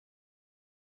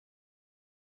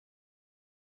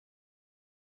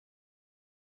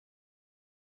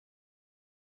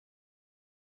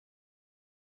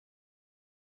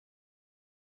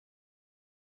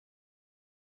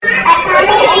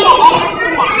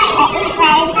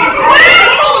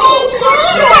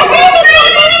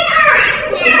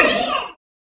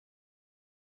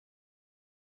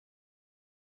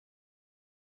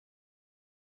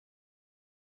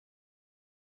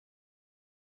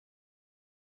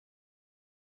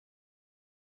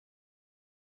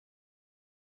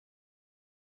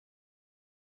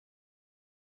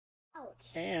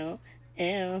Ew,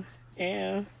 ew,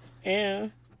 ew,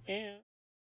 ew, ew.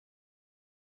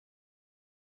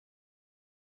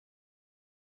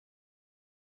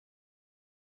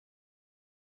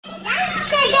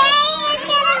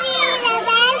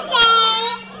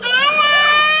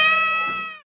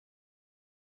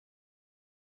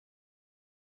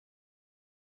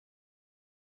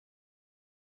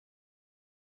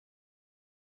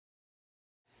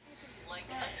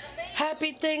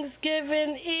 Happy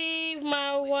Thanksgiving Eve,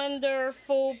 my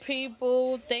wonderful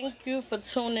people. Thank you for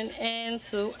tuning in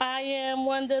to I Am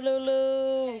Wonder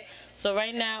Lulu. So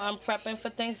right now I'm prepping for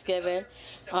Thanksgiving.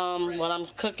 Well, I'm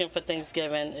cooking for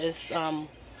Thanksgiving. It's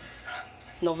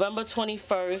November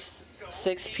 21st,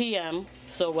 6 p.m.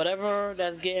 So whatever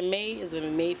that's getting made is going to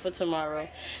be made for tomorrow.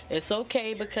 It's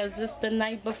okay because it's the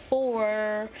night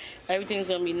before. Everything's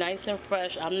going to be nice and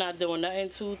fresh. I'm not doing nothing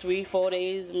 2, 3, 4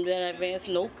 days in advance.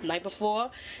 Nope, night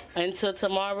before until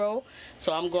tomorrow.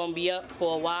 So I'm going to be up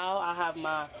for a while. I have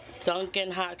my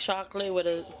Dunkin' hot chocolate with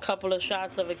a couple of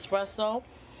shots of espresso.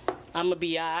 I'm going to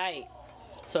be alright.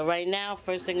 So right now,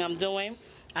 first thing I'm doing,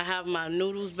 I have my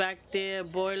noodles back there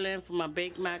boiling for my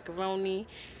baked macaroni,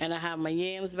 and I have my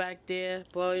yams back there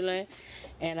boiling,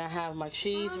 and I have my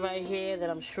cheese right here that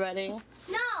I'm shredding.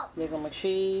 No. There go my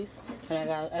cheese, and I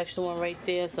got an extra one right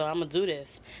there, so I'm gonna do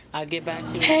this. I'll get back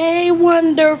to you. Hey,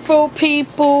 wonderful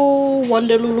people!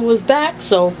 Wonder Lulu is back,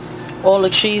 so all the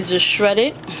cheese is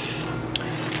shredded.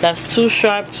 That's too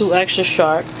sharp, too extra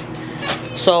sharp.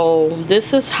 So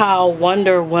this is how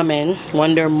Wonder Woman,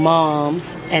 Wonder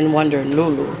Moms, and Wonder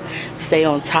Lulu stay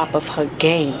on top of her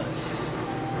game.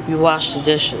 You wash the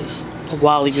dishes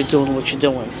while you're doing what you're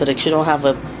doing so that you don't have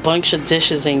a bunch of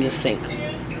dishes in your sink.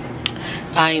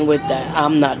 I ain't with that.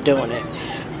 I'm not doing it.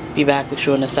 Be back with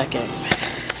you in a second.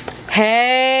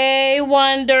 Hey,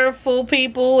 wonderful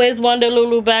people. It's Wonder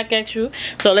Lulu back at you.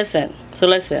 So listen.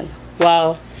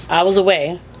 While I was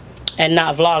away and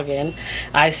not vlogging,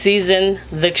 I seasoned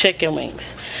the chicken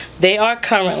wings. They are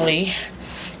currently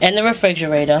in the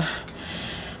refrigerator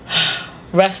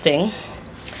resting.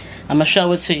 I'm gonna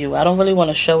show it to you. I don't really want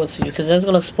to show it to you because it's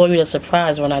gonna spoil you the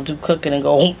surprise when I do cooking and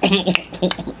go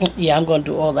yeah, I'm gonna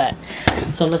do all that.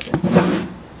 So listen,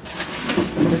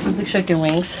 this is the chicken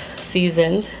wings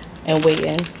seasoned and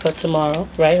waiting for tomorrow.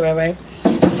 Right.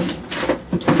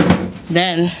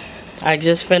 Then I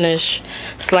just finished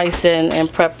slicing and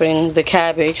prepping the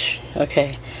cabbage.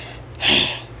 Okay,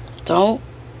 don't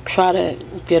try to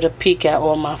get a peek at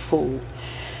all my food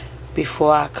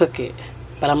before I cook it,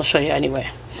 but I'm gonna show you anyway.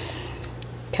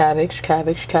 Cabbage.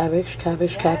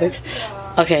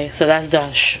 Okay, so that's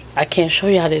done. Shh, I can't show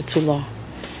you how it's too long.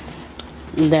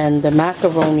 And then the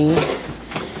macaroni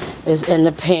is in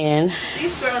the pan.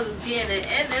 These girls is getting it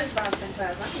in this boxing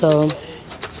class. So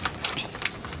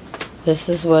this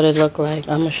is what it looked like.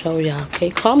 I'm gonna show y'all. Okay,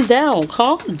 calm down.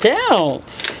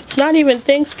 It's not even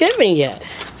Thanksgiving yet.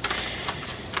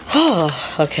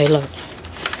 Oh, okay, look.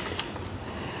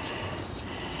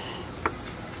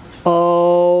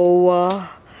 Oh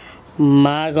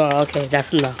my God. Okay,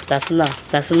 that's enough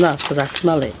because I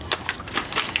smell it.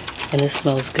 And it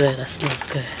smells good. That smells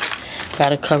good.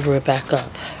 Gotta cover it back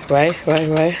up. Right.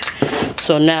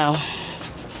 So now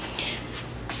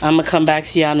I'm gonna come back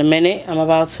to y'all in a minute. I'm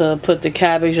about to put the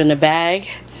cabbage in the bag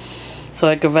so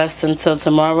it can rest until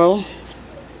tomorrow.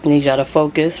 I need y'all to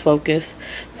focus.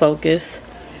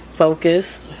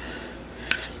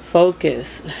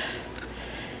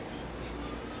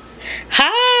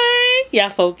 Hi, y'all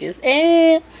focus.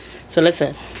 And so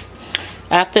listen,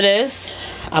 after this,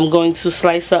 I'm going to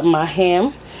slice up my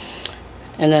ham,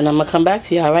 and then I'm gonna come back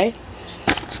to y'all, right?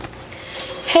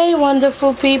 Hey,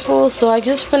 wonderful people. So I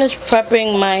just finished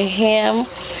prepping my ham.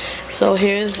 So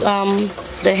here's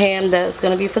the ham that's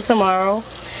gonna be for tomorrow.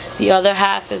 The other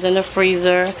half is in the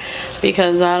freezer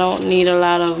because I don't need a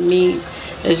lot of meat.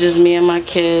 It's just me and my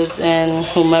kids, and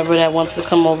whomever that wants to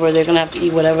come over, they're gonna have to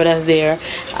eat whatever that's there.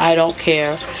 I don't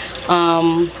care.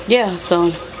 Yeah,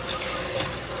 so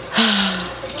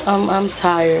I'm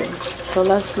tired. So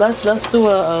let's do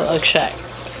a check.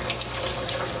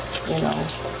 You know,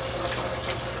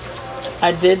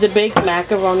 I did the baked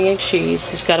macaroni and cheese.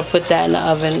 Just gotta put that in the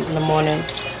oven in the morning.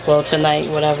 Well, tonight,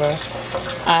 whatever.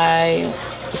 I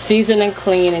seasoned and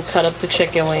cleaned and cut up the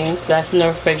chicken wings. That's in the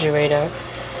refrigerator.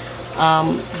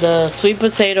 The sweet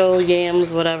potato,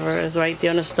 yams, whatever, is right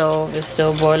there on the stove. It's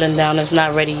still boiling down. It's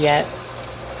not ready yet.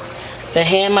 The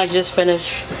ham, I just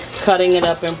finished cutting it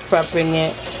up and prepping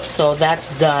it, so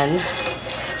that's done.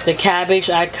 The cabbage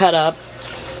I cut up,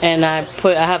 and I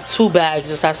have 2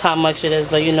 bags. That's how much it is,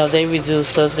 but you know they reduce,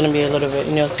 so it's gonna be a little bit.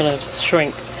 You know, it's gonna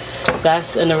shrink.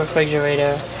 That's in the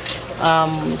refrigerator.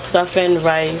 Stuffing,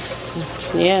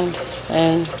 rice, yams,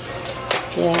 and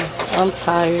yeah, I'm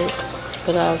tired,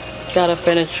 but I've gotta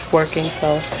finish working.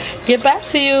 So get back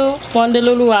to you. Wonder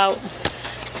Lulu out.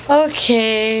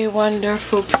 Okay,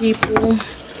 wonderful people.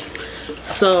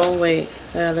 So wait,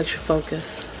 I gotta let you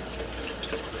focus.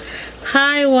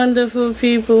 Hi, wonderful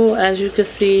people. As you can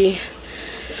see,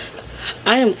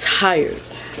 I am tired,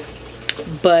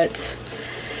 but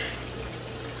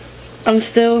I'm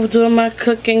still doing my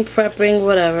cooking, prepping,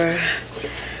 whatever.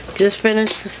 Just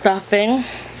finished the stuffing,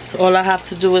 so all I have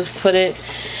to do is put it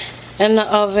in the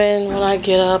oven when I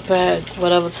get up at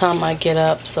whatever time I get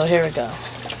up. So here we go.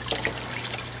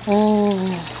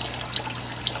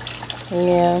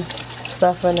 Yeah,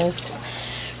 stuffing is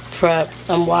prep.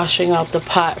 I'm washing out the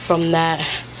pot from that.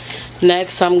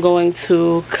 Next, I'm going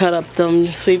to cut up them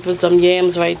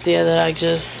yams right there that I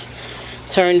just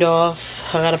turned off.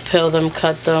 I gotta peel them,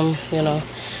 cut them, you know.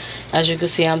 As you can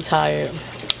see, I'm tired,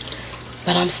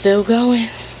 but I'm still going.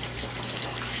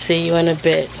 See you in a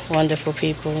bit, wonderful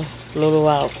people. Lulu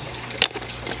out.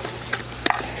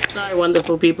 Sorry,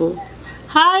 wonderful people.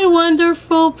 Hi,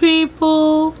 wonderful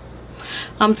people.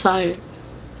 I'm tired,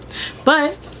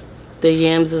 but the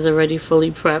yams is already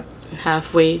fully prepped,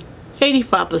 halfway,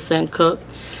 85% cooked.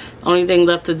 Only thing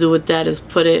left to do with that is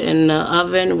put it in the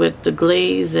oven with the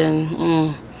glaze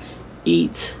and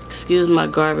eat. Excuse my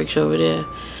garbage over there.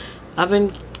 I've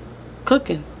been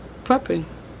cooking, prepping,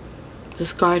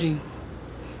 discarding.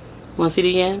 Want to see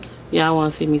the yams? Y'all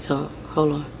want to see me talk?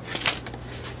 Hold on.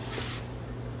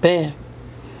 Bam.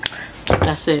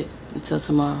 That's it. Until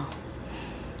tomorrow.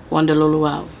 Wonder Lulu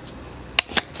out.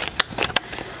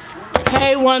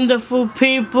 Hey, wonderful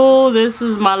people. This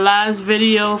is my last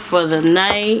video for the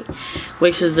night,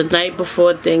 which is the night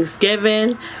before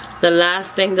Thanksgiving. The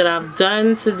last thing that I've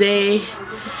done today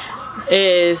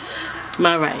is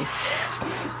my rice.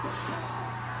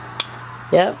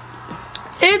 Yep.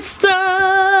 It's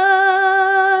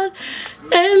done.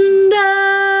 And I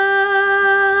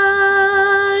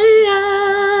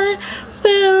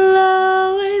will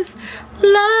always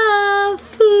love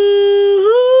you.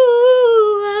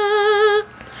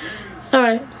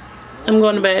 Alright, I'm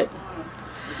going to bed.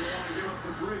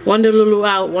 Wonder Lulu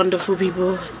out, wonderful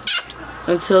people.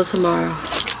 Until tomorrow.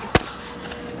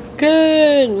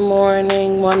 Good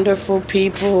morning, wonderful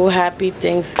people. Happy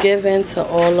Thanksgiving to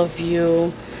all of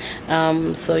you.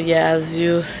 So yeah, as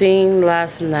you seen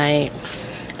last night,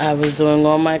 I was doing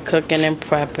all my cooking and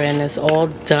prepping. It's all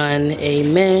done.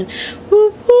 Amen.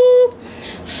 Whoop, whoop.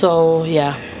 So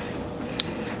yeah,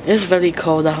 it's really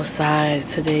cold outside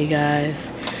today,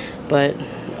 guys, but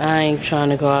I ain't trying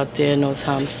to go out there no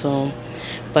time soon.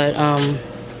 But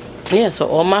yeah, so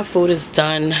all my food is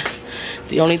done.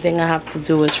 The only thing I have to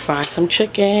do is fry some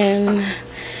chicken.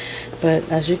 But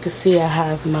as you can see, I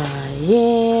have my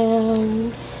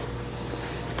yams,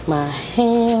 my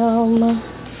ham.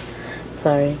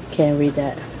 Sorry, can't read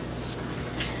that.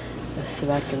 Let's see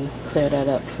if I can clear that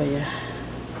up for you.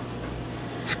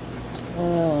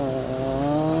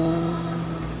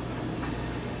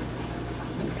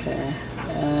 Okay.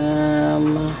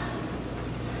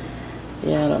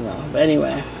 Yeah, I don't know. But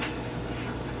anyway,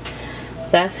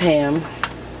 that's ham.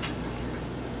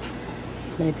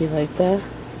 Maybe like that.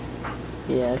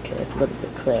 Yeah, okay, it's a little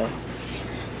bit clear.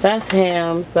 That's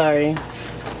ham, sorry.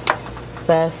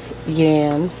 That's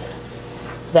yams.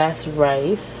 That's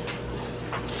rice.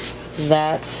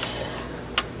 That's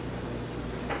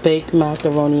baked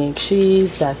macaroni and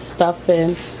cheese. That's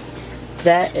stuffing.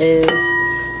 That is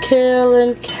kale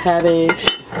and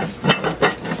cabbage.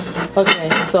 Okay,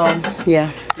 so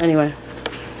yeah, anyway.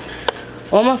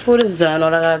 All my food is done.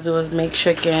 All I gotta do is make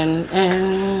chicken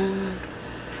and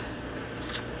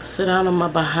sit down on my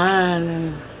behind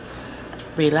and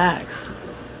relax.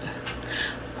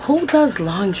 Who does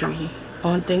laundry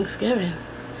on Thanksgiving?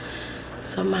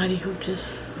 Somebody who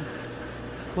just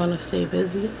want to stay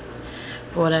busy,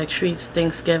 or that treats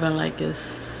Thanksgiving like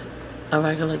it's a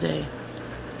regular day.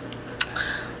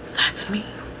 That's me.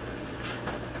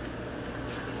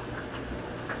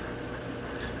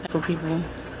 For people,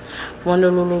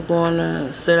 Wonder Lulu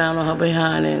gonna sit down on her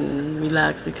behind and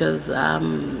relax because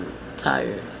I'm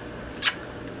tired.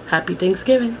 Happy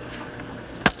Thanksgiving.